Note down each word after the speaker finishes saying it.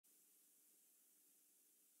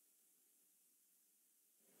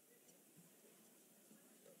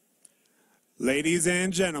Ladies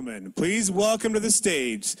and gentlemen, please welcome to the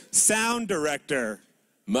stage, Sound Director,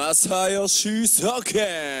 Masayoshi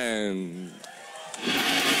Soken.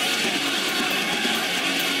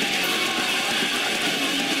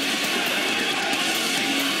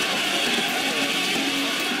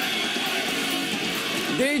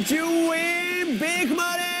 Did you win big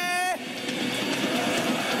money?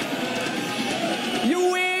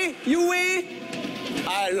 You win, you win.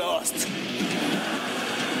 I lost.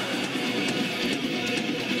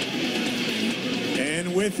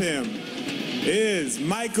 and with him is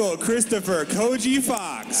Michael Christopher Koji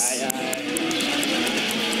Fox. Hi, hi.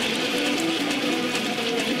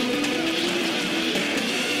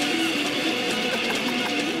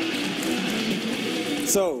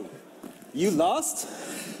 So, you lost?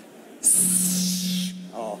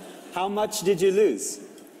 Oh, how much did you lose?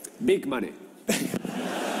 Big money.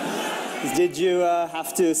 Did you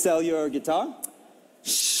have to sell your guitar?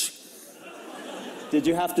 Did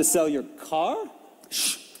you have to sell your car?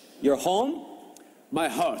 Your home? My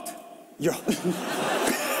heart. Your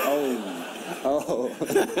oh.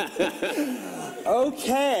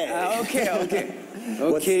 Okay.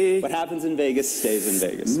 Okay. What happens in Vegas stays in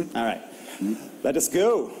Vegas. All right. Let us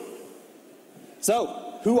go.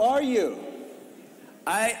 So, who are you?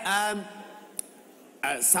 I am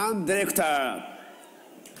a sound director,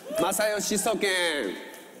 Masayoshi Soken.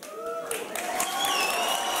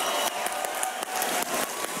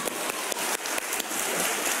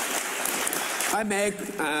 I make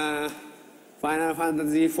Final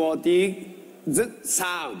Fantasy XIV the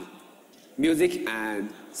sound, music and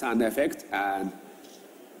sound effect and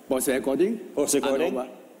voice recording. Voice recording.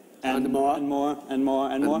 And more.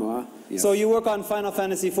 Yeah. So you work on Final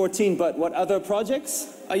Fantasy XIV, but what other projects?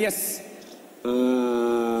 Yes. 50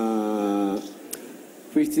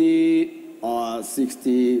 or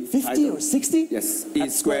 60. 50 or 60? Yes. At In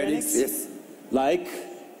Square Enix? Yes. Like?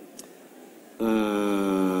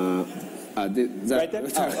 Right there?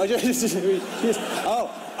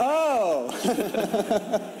 Oh.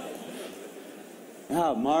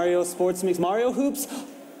 Yeah, Mario Sports Mix. Mario Hoops?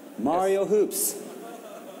 Mario Hoops.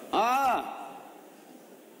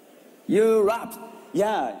 You rap.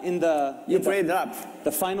 Yeah, You played rap.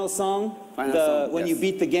 the final song, when yes. you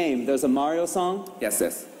beat the game, there's a Mario song, Yes.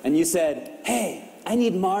 and you said, hey, I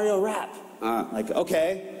need Mario rap. Like,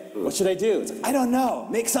 okay, what should I do? It's like, I don't know,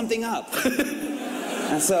 make something up.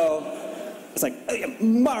 And so, it's like,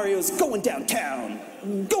 Mario's going downtown.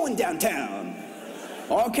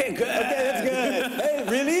 Okay, good. Okay, that's good. Hey,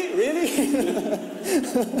 really?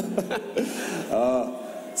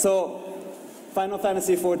 So, Final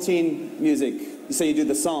Fantasy XIV music, you say you do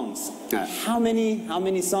the songs. Yeah. How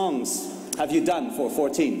many songs have you done for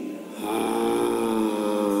 14?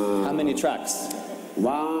 How many tracks?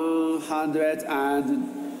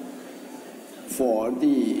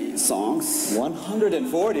 140 songs.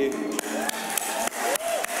 140.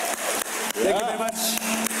 Thank you very much.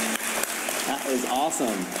 That is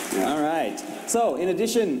awesome. Yeah. All right. So, in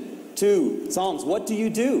addition to songs, what do you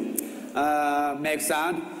do? Make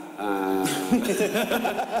sound.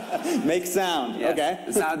 Make sound. Yes. Okay.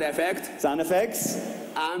 Sound effect. Sound effects.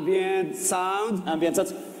 Ambient sound. Ambient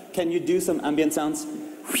sounds. Can you do some ambient sounds?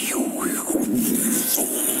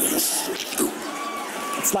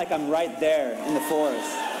 It's like I'm right there in the forest.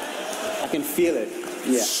 I can feel it.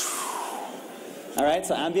 Yeah. All right,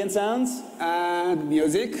 so ambient sounds. And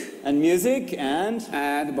music. And music and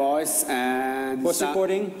And voice and voice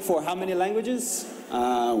recording for how many languages?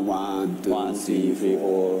 1, 2, 1, 2, 3,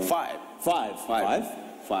 4, 5.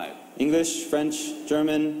 5. English, French,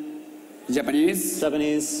 German, Japanese.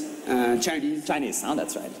 Japanese, Chinese. Chinese. Oh,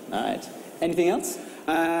 that's right. All right. Anything else?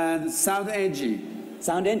 And sound engine.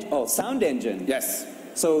 Sound engine. Oh, sound engine. Yes.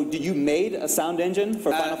 So, did you made a sound engine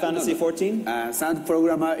for Final Fantasy XIV? Sound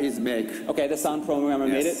programmer is make. Okay, the sound programmer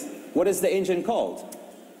made it. Yes. What is the engine called?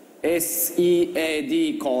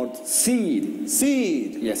 SEAD called seed.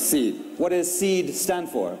 Seed. Yes, seed. What does seed stand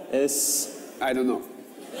for? I don't know.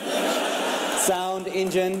 Sound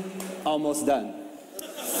engine, almost done.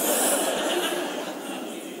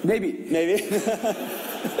 Maybe.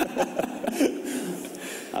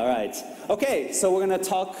 All right. Okay, so we're going to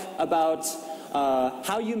talk about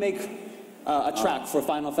how you make a track for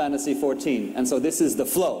Final Fantasy XIV. And so this is the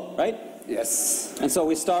flow, right? Yes. And so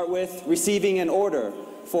we start with receiving an order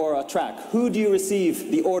for a track. Who do you receive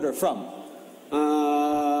the order from?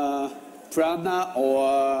 Prana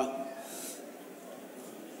or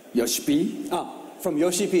Yoshi-P? From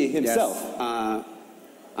Yoshi-P himself. Yes.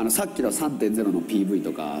 さっきの 3.0 の PV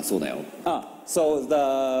とかそうだよ。So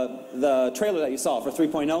the trailer that you saw for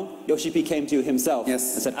 3.0, Yoshi-P came to you himself and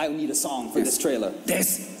said, I need a song for this trailer.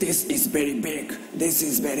 This is very big. This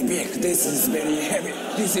is very big. This is very heavy.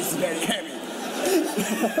 This is very heavy.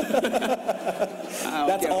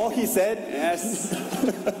 That's all he said? Yes.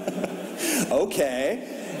 Okay.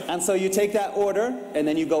 And so you take that order and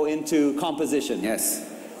then you go into composition. Yes.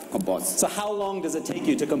 Compose. So how long does it take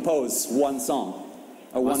you to compose one song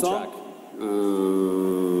or one track?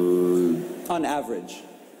 On average.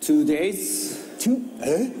 2 days. 2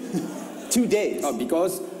 days. Oh,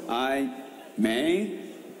 because I made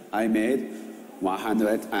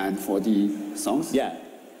 140 songs. Yeah.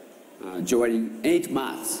 During 8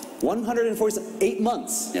 months. 148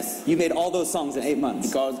 months. Yes. You made all those songs in 8 months.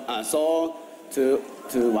 Because I saw 1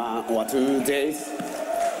 or 2 days.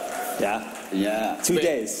 Yeah. Yeah. 2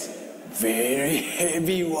 days. Very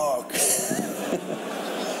heavy work.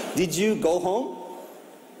 Did you go home?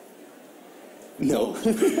 No.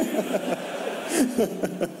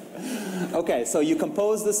 Okay, so you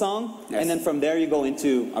compose the song, and then from there you go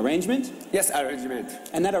into arrangement? Yes, arrangement.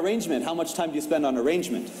 And that arrangement, how much time do you spend on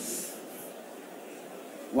arrangement?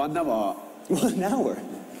 1 hour 1 hour.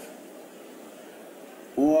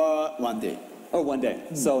 or 1 day. Or 1 day.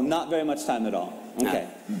 So not very much time at all. Okay.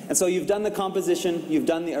 And so you've done the composition, you've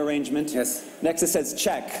done the arrangement. Yes. Next it says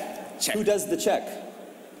check. Check. Who does the check?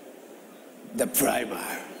 The primer.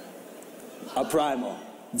 A primal.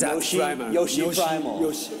 That Yoshi, primer. Yoshi primal.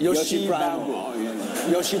 Yoshi primal. primer.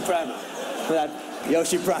 Yoshi primer.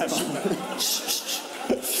 Yoshi primal.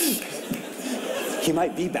 He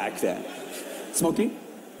might be back then. Smoking?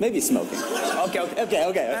 Maybe smoking. Okay.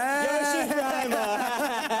 Yoshi primal.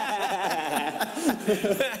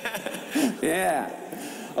 Yeah.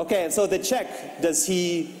 Okay, and so the check, does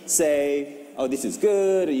he say, oh, this is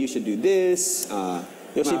good, or you should do this?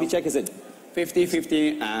 Yoshi check, is it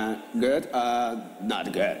 50-50, good,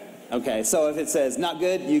 not good. okay? So if it says not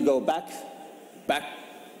good, you go back,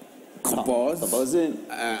 Compose, compose it,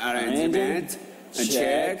 arrangement,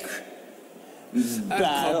 check,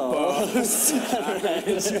 compose,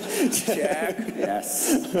 check,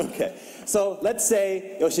 yes. Okay, so let's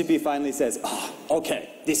say Yoshi finally says, oh, okay,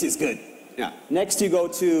 this is good. Yeah. Next you go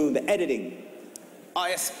to the editing. Oh,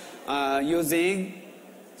 yes, using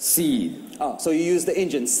seed. Oh, so you use the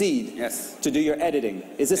engine, Seed, Yes. to do your editing.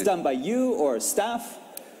 Is this done by you or staff?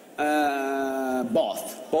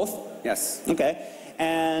 Both. Both? Yes. Okay.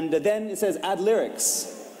 And then it says add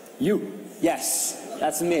lyrics. You. Yes,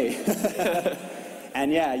 that's me.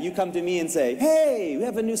 And yeah, you come to me and say, hey, we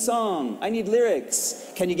have a new song. I need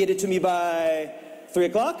lyrics. Can you get it to me by 3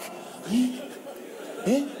 o'clock?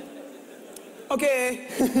 Okay.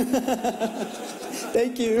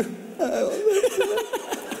 Thank you.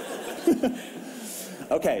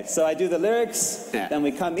 Okay, so I do the lyrics, Yeah. then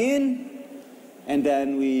we come in, and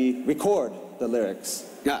then we record the lyrics.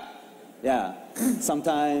 Yeah. Yeah.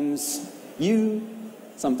 Sometimes you,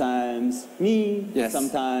 sometimes me, Yes.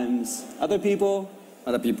 sometimes other people.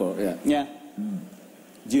 Other people, yeah. Yeah.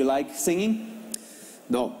 Do you like singing?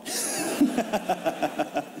 No.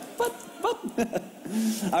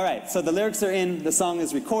 All right, so the lyrics are in, the song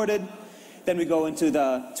is recorded, then we go into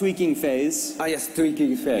the tweaking phase. Ah, yes,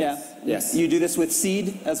 tweaking phase. Yeah. Yes. You do this with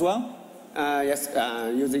Seed as well? Yes,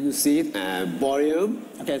 using seed and volume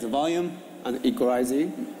Okay, so volume. and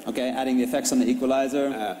equalizing Okay, adding the effects on the equalizer.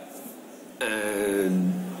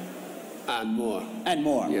 and more. And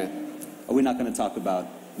more. Yeah. We're not going to talk about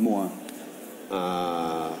more.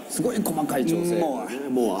 すごい細かい調整。 More.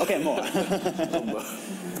 More. Okay, more.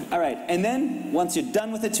 All right, and then once you're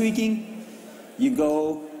done with the tweaking, you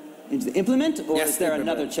go into the implement, or Yes, is there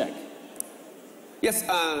implement. another check? Yes,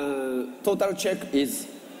 total check is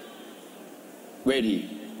ready.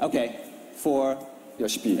 Okay, for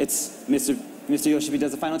Yoshi-P. it's Mr. Yoshi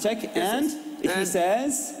does the final check, and yes. if he And-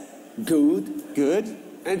 says Good good,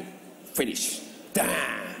 and finish. Done.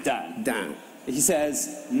 done. Done. If he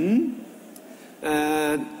says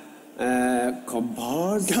And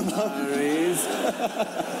compose is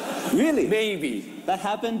really, maybe. that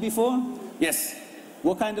happened before? Yes.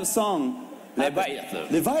 What kind of song? Leviathan.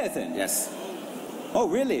 Leviathan. Yes. Oh,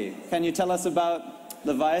 really? Can you tell us about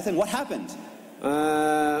Leviathan? What happened?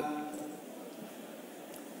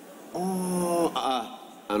 Oh,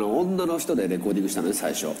 女の人でレコーディングしたのね、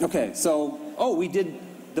最初。 Okay, so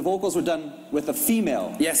the vocals were done with a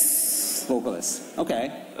female Yes. vocalist. Okay.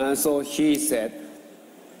 So he said,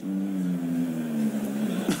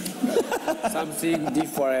 something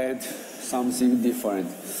different, something different.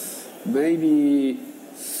 Maybe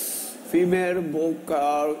female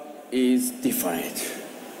vocal is different.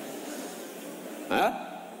 Huh?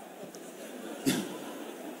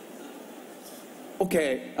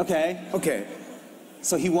 Okay. Okay. Okay.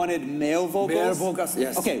 So he wanted male vocals? Male vocals,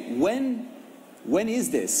 yes. Okay, when is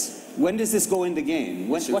this? When does this go in the game?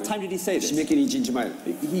 What time did he say this? 締め切り1日前。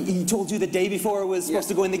 He told you the day before it was supposed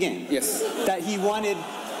to go in the game? Yes. That he wanted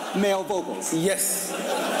male vocals? Yes.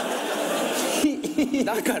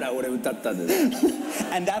 だから俺歌ったんだよ。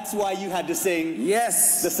And that's why you had to sing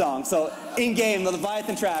Yes. the song. So in game, the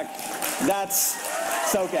Leviathan track, that's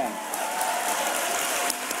Soken.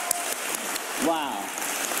 Wow.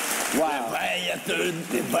 Wow. Leviathan,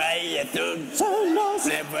 Leviathan, Send us,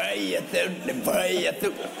 Leviathan,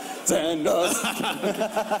 Leviathan. send us.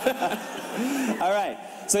 All right.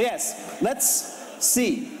 So yes, let's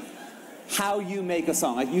see how you make a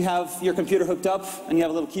song. Like you have your computer hooked up and you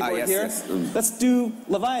have a little keyboard yes, here. yes. Let's do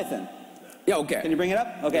Leviathan. Yeah, okay. Can you bring it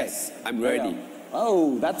up? Okay. Yes, I'm There we ready. go.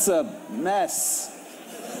 Oh, that's a mess.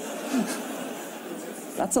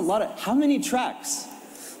 That's a lot of. How many tracks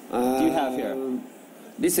do you have here?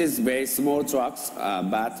 This is very small tracks,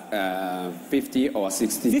 but 50 or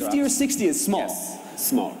 60 50 tracks. or 60 is small. Yes,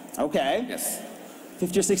 small. Okay. Yes.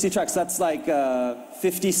 50 or 60 tracks. That's like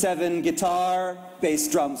 57 guitar, bass,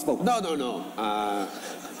 drums, vocals. No.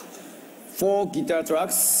 4 guitar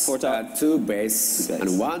tracks, 4 tracks. 2 bass, Two bass.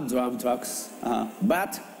 and 1 drum tracks.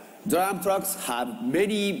 But drum tracks have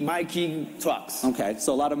many miking tracks. Okay.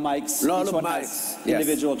 So a lot of mics. Lot Each of one mics, has yes.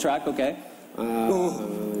 individual track. Okay.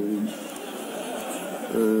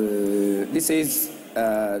 This is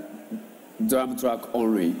drum track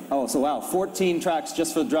only. Oh, so wow, 14 tracks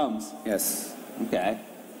just for drums. Yes. Okay.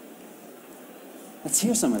 Let's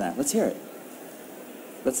hear some of that. Let's hear it.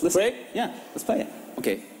 Let's listen. Play? Yeah, let's play it.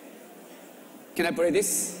 Okay. Can I play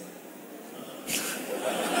this?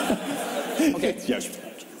 Okay. Yes.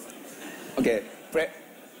 Okay. Play.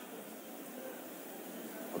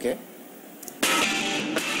 Okay.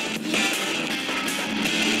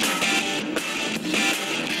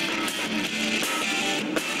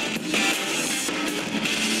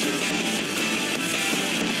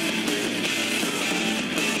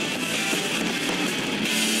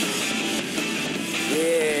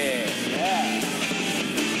 Yeah. Yeah.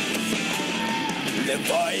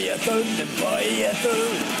 Leviathan, Leviathan,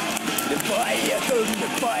 Leviathan,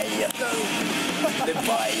 Leviathan,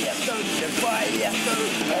 Leviathan, Leviathan,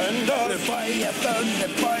 and Leviathan,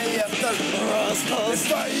 Leviathan, Leviathan.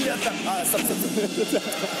 Stop.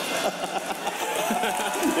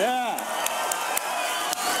 Yeah.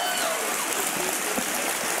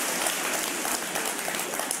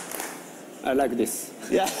 I like this.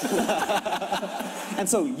 Yeah. And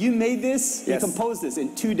so you made this, you Yes. composed this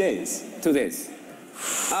in 2 days. 2 days.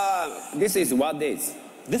 This is 1 day.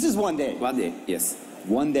 This is 1 day. 1 day. Yes.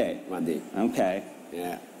 1 day. 1 day. Okay.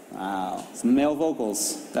 Yeah. Wow. Some male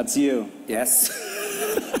vocals. That's you. Yes.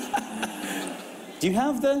 Do you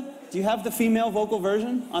have the female vocal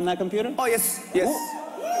version on that computer? Oh yes. Yes.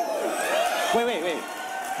 Wait.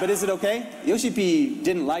 But is it okay? Yoshi P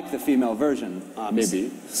didn't like the female version. Maybe.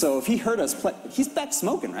 So if he heard us play, he's back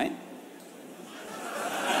smoking, right?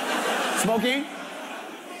 Smoking?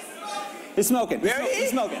 He's smoking. Really? He's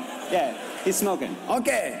smoking. Yeah, he's smoking.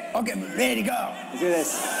 Okay. Okay. Ready to go. Let's do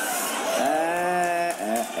this.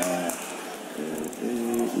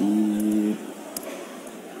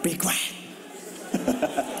 Be quiet.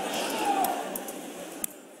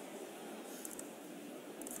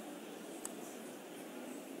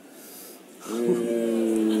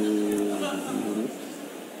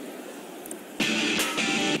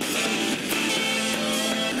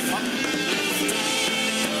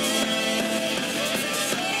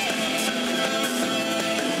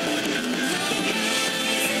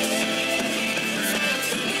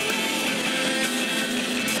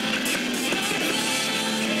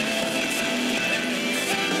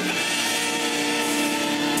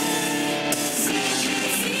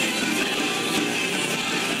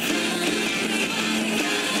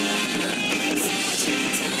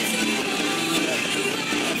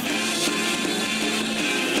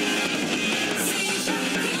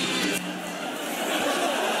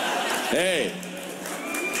 Hey.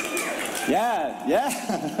 Yeah.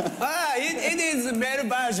 It is male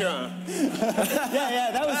version.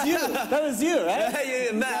 Yeah, that was you. That was you, right?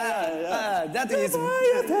 That is.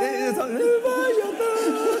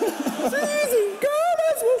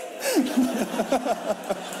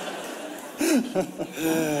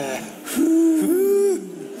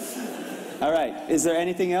 All right. Is there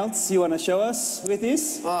anything else you want to show us with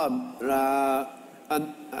this?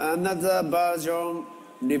 Another version,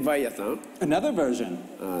 Leviathan. Another version.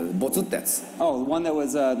 ボツったやつ。 Oh, the one that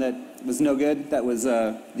was no good. That was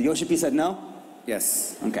the Yoshi P said no.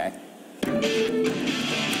 Yes. Okay.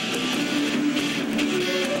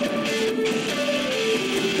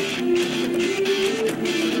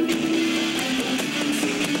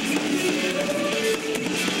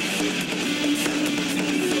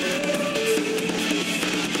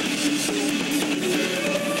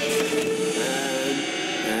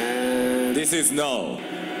 This is no.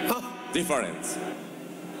 Different.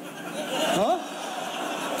 Huh?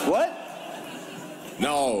 What?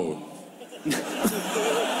 No.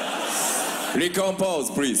 Recompose,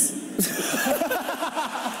 please.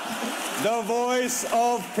 The voice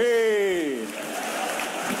of P.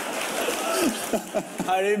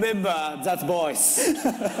 I remember that voice.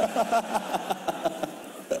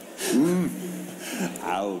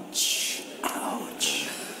 Ouch. Ouch.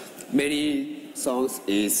 Many songs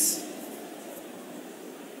is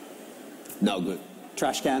no good.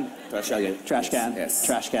 Trash can. Trash again. Trash can. Yes.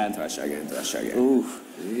 Trash can. Trash again. Trash again. Ooh.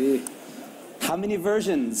 How many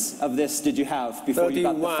versions of this did you have before you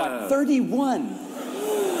got the 31.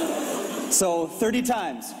 So 30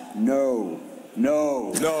 times. No.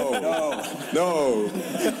 No. No. No. No.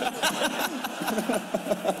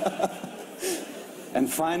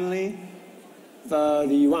 And finally,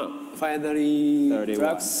 31. Finally, 31.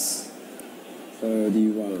 tracks.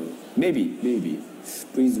 31. Maybe.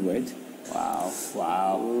 Please wait. wow,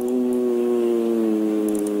 wow.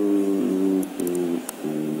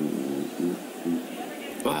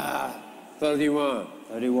 31.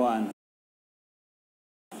 31.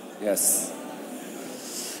 Yes.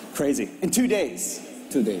 Crazy. In 2 days.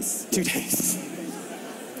 2 days. 2 days.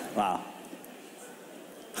 Wow.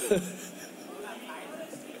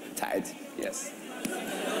 Tight. Yes.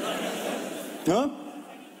 Huh?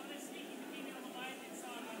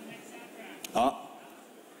 Oh.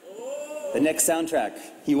 The next soundtrack.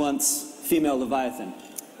 He wants Female Leviathan.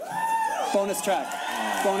 Bonus track.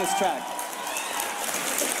 Bonus track.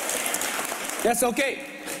 Yes, okay.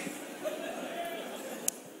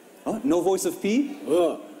 Oh, no voice of P?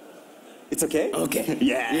 It's okay? Okay.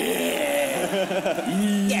 Yeah.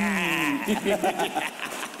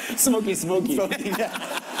 Smoky.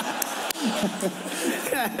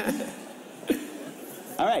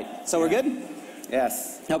 All right, so we're good?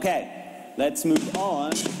 Yes. Okay, let's move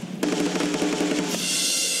on.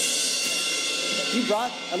 You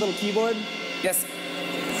brought a little keyboard? Yes.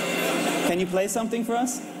 Can you play something for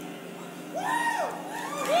us?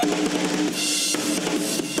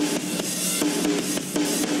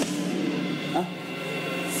 Huh?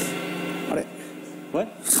 What?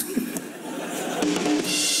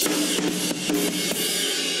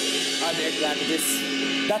 I make like this.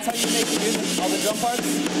 That's how you make the music? All the drum parts?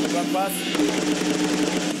 Drum bass.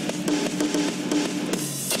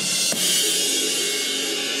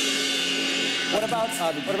 What about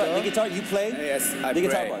the guitar? You play Yes, I the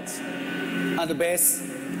guitar play. parts. And the bass.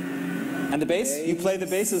 And the bass? You play the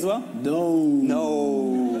bass as well? No.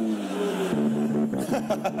 No.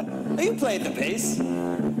 You played the bass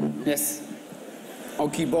Yes. On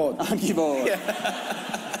keyboard. on keyboard.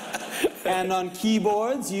 And on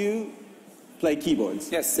keyboards, you play keyboards.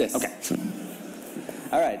 Yes. Okay.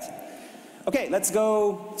 All right. Okay, let's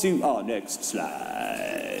go to next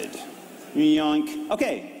slide. Yoink.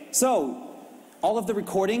 Okay, so all of the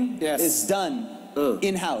recording Yes. is done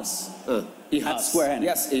in-house at In-house. Square Enix.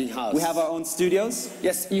 Yes, in-house. We have our own studios.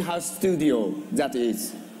 Yes, in-house studio. That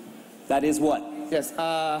is. That is what? Yes.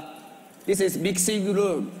 This is mixing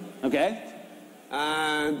room Okay.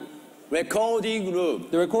 and recording room.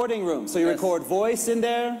 The recording room. So you Yes. record voice in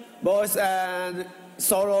there, Voice and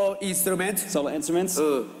solo instrument. solo instruments,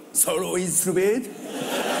 Solo instrument.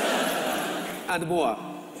 And more.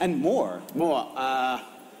 and more. More.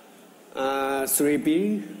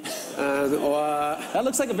 Sleeping. And or. That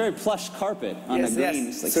looks like a very plush carpet on a green.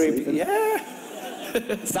 It's like sleeping. Yeah.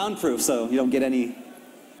 Soundproof, so you don't get any.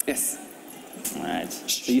 Yes. All right.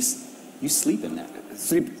 So you sleep in there.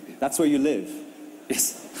 Sleep. That's where you live.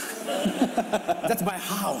 Yes. That's my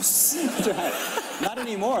house. That's right. Not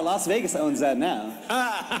anymore. Las Vegas owns that now.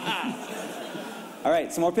 All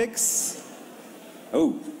right, some more picks.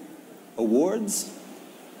 Oh, awards,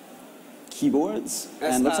 keyboards,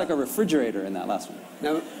 Yes, and looks like a refrigerator in that last one.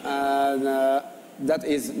 Now, that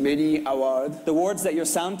is many award. The awards that your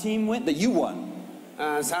sound team win, that you won.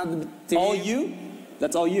 Sound team. All you?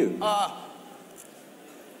 That's all you.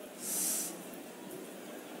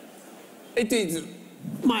 It is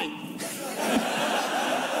mine.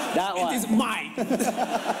 That one. It is mine.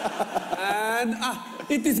 And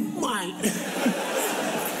it is mine.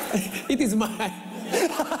 It is mine.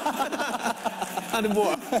 And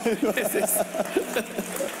more. Yes.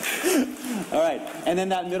 All right, and then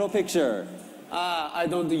that middle picture. I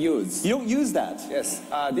don't use. You don't use that. Yes.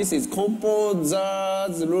 This is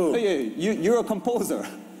composer's room. Oh, yeah, you're a composer.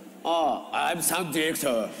 I'm sound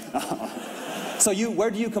director. So where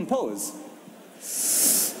do you compose?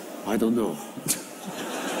 I don't know.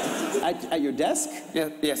 At your desk?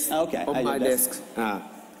 Yes. Okay, On at your my desk. desk.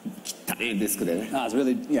 Desk there. It's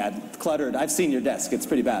really, cluttered. I've seen your desk. It's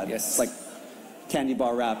pretty bad. Yes. It's like candy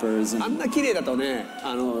bar wrappers. あんな綺麗だとね、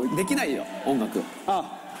できないよ、音楽。Oh,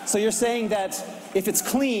 so you're saying that if it's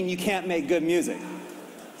clean, you can't make good music.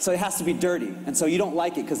 So it has to be dirty, and so you don't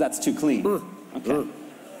like it because that's too clean. Okay.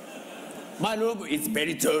 My room is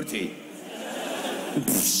very dirty.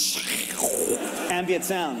 Ambient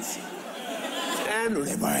sounds. And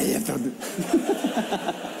Leviathan.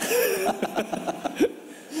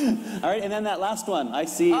 All right, and then that last one, I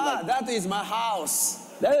see. Ah, that is my house.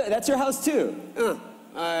 That's your house too.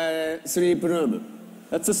 Sleep room.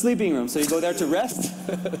 That's the sleeping room. So you go there to rest.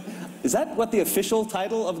 Is that what the official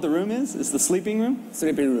title of the room is? Is the sleeping room?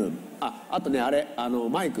 Sleeping room. あとね、あれ、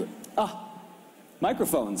マイク。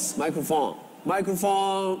Microphones. マイクフォン。マイクフ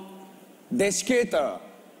ォン、デシケーター。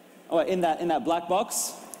Oh, in that black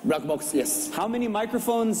box? Black box, yes. How many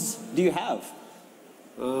microphones do you have?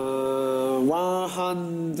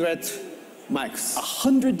 100 mics.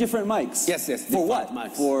 100 different mics. Yes, yes. For what?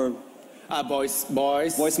 Mics. For voice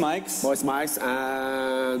mics. Voice mics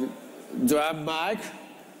and drum mic.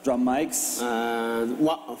 Drum mics. And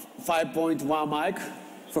 5.1 mic.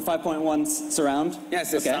 For 5.1 surround.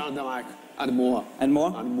 Yes, okay. Surround the mic. And more. And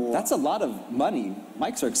more? And more. That's a lot of money.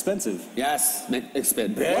 Mics are expensive. Yes,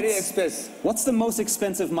 expensive. Very expensive. What's the most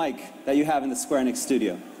expensive mic that you have in the Square Enix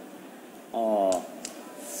studio?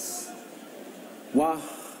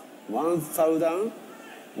 1,000?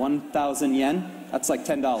 1,000 yen? That's like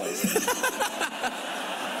 $10.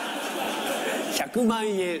 100万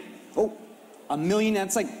円. Oh, a million,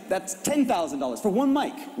 that's $10,000 for one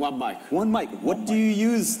mic. One mic. One mic. What do you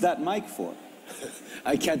use that mic for?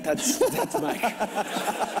 I can't touch that mic.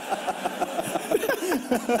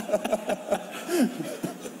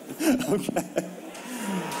 Okay.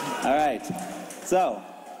 All right. So,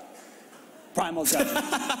 primal judgment.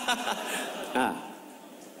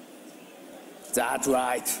 That's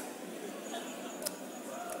right.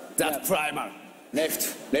 That's primal.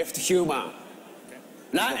 Left human.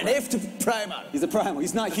 Left primal. He's a primal.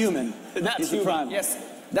 He's not human. Not He's human. a primal. Yes,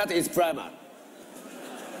 that is primal.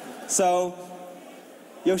 So,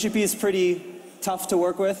 Yoshi P is pretty tough to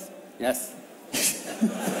work with. Yes.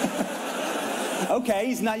 Okay,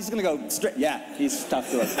 he's not. He's gonna go straight. Yeah, he's tough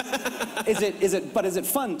to work. Is it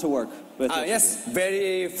fun to work with? Yes,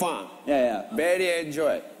 very fun. Yeah. Very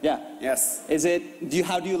enjoy. Yeah. Yes.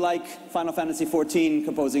 How do you like Final Fantasy XIV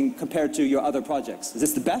composing compared to your other projects? Is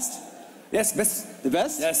this the best? Yes, best. The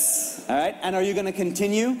best? Yes. All right. And are you gonna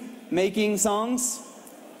continue making songs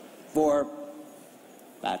for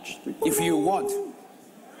batch 3? If you want.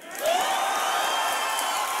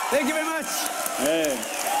 Thank you very much. Hey.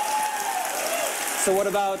 So what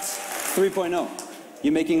about 3.0?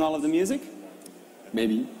 You making all of the music?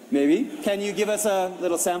 Maybe. Maybe. Can you give us a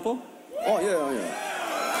little sample? Oh, yeah.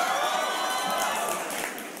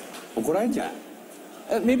 怒られんじゃん。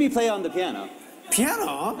Maybe play on the piano.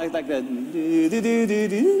 Piano? Like the.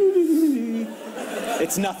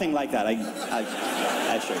 It's nothing like that. I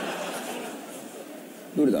assure you.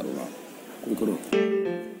 どれだろうな。これ。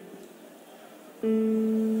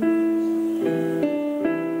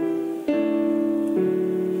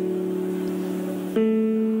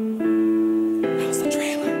How's the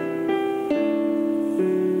trailer?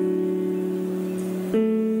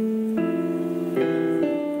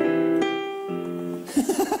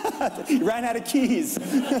 You ran out of keys.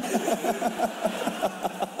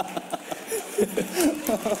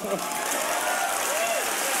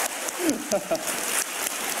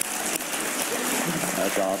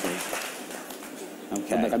 That's awesome. こ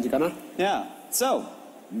んな Okay. 感じかな。 Yeah. So,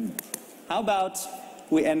 how about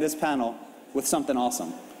we end this panel with something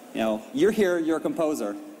awesome? You know, you're here, you're a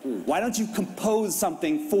composer. Why don't you compose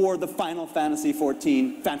something for the Final Fantasy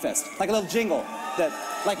XIV Fan Fest? Like a little jingle that,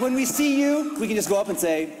 like when we see you, we can just go up and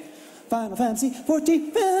say, Final Fantasy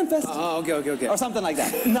XIV Fan Fest. Okay. Or something like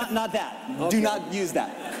that. Not that. Okay. Do not use that.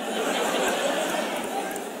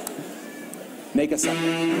 Make us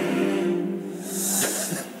something.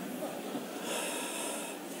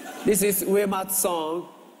 This is Uematsu's song.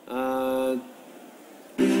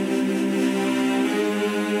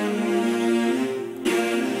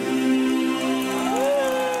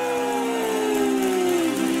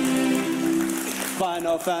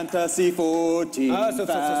 Final Fantasy XIV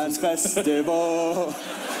Fan Festival.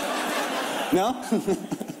 No?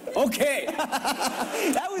 Okay.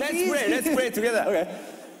 That was easy. Let's play together. Okay.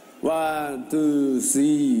 1, 2,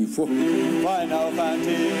 3, 4. Final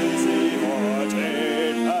Fantasy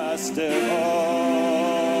XIV Festival.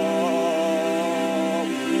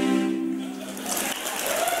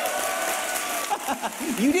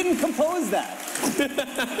 You didn't compose that.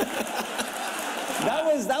 That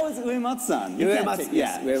was Uematsu-san. You can't take-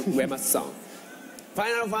 Uematsu's song.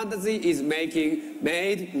 Final Fantasy is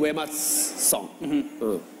made 上松さん、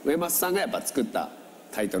上松さんがやっぱ作った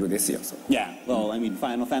タイトルですよ。Yeah, well, I mean,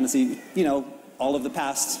 Final Fantasy, you know, all of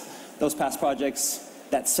those past projects,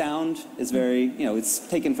 that sound is very, you know, it's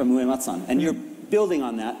taken from Uematsu-san. And you're building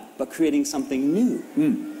on that, but creating something new.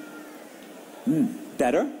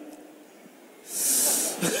 Better?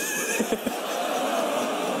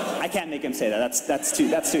 I can't make him say that. That's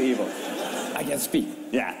too evil. I can speak.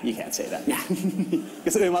 Yeah, you can't say that. Yeah.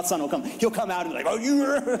 Because Uematsu-san he'll come out and be like, oh, you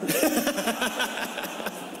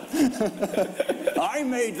I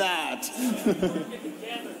made that.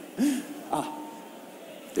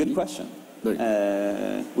 Good question.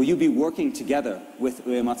 Will you be working together with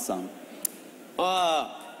Uematsu-san?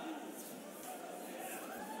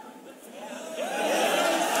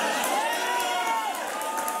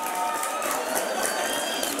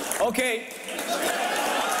 Okay.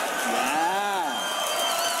 Yeah.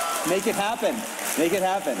 Make it happen. Make it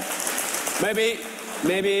happen. Maybe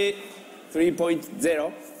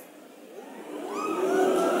 3.0.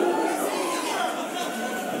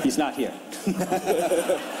 He's not here.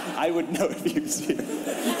 I would know if he was here.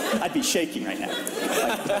 I'd be shaking right now.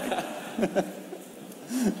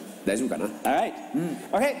 大丈夫かな? All right.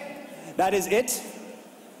 Okay. That is it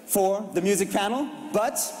for the music panel,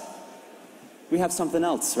 but we have something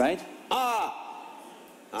else, right?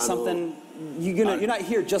 Something you're not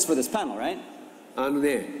here just for this panel, right? ちょっ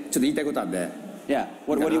と言いたいことあんで。 Yeah.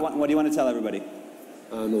 What do you want to tell everybody?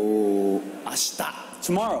 明日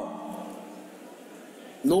Tomorrow.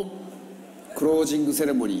 のクロージングセ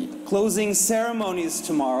レモニー Closing ceremonies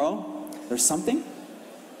tomorrow. There's something?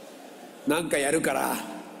 なんかやるから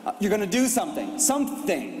You're gonna do something.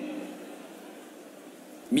 Something.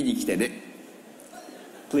 見に来てね。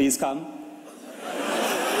 Please come.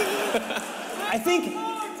 I think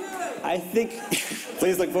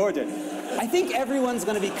please look forward to it. I think everyone's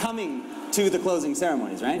gonna be coming to the closing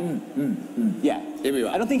ceremonies, right? Yeah.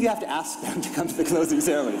 Everyone. I don't think you have to ask them to come to the closing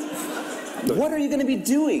ceremonies. What are you going to be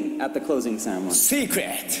doing at the closing ceremony?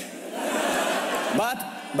 Secret. But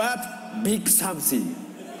big something.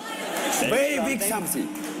 Very big something.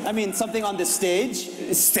 I mean, something on this stage?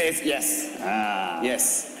 Stage, yes.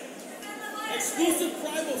 Yes. Exclusive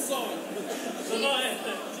primal song.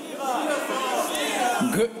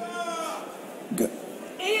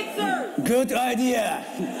 Answer. Good idea.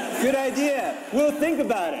 Good idea. We'll think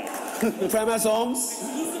about it. Primal songs.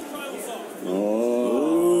 Exclusive primal song. Oh.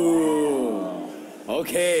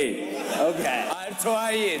 Okay. Okay. I'll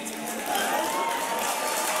try it.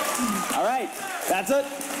 All right. That's it.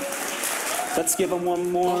 Let's give him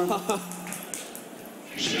one more. Good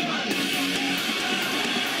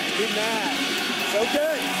man. So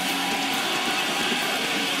good.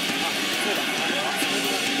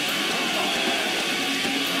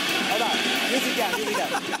 Hold on. Music down. Music down.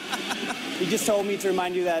 He just told me to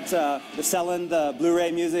remind you that they're selling the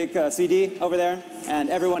Blu-ray music CD over there, and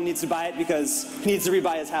everyone needs to buy it because he needs to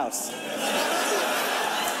rebuy his house.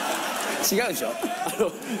 違うでしょ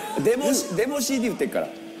デモ CD 売ってるから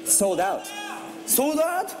Sold out. Sold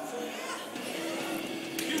out?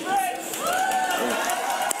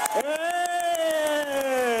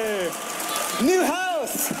 Hey! New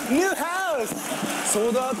house! New house!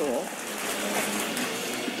 Sold out?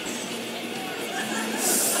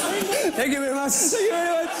 Thank you very much. Thank you very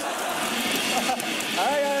much. All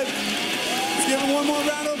right, guys. Let's give him one more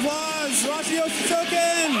round of applause. Rashiyoshi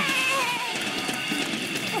Token.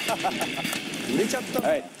 All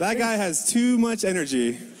right. That guy has too much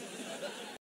energy.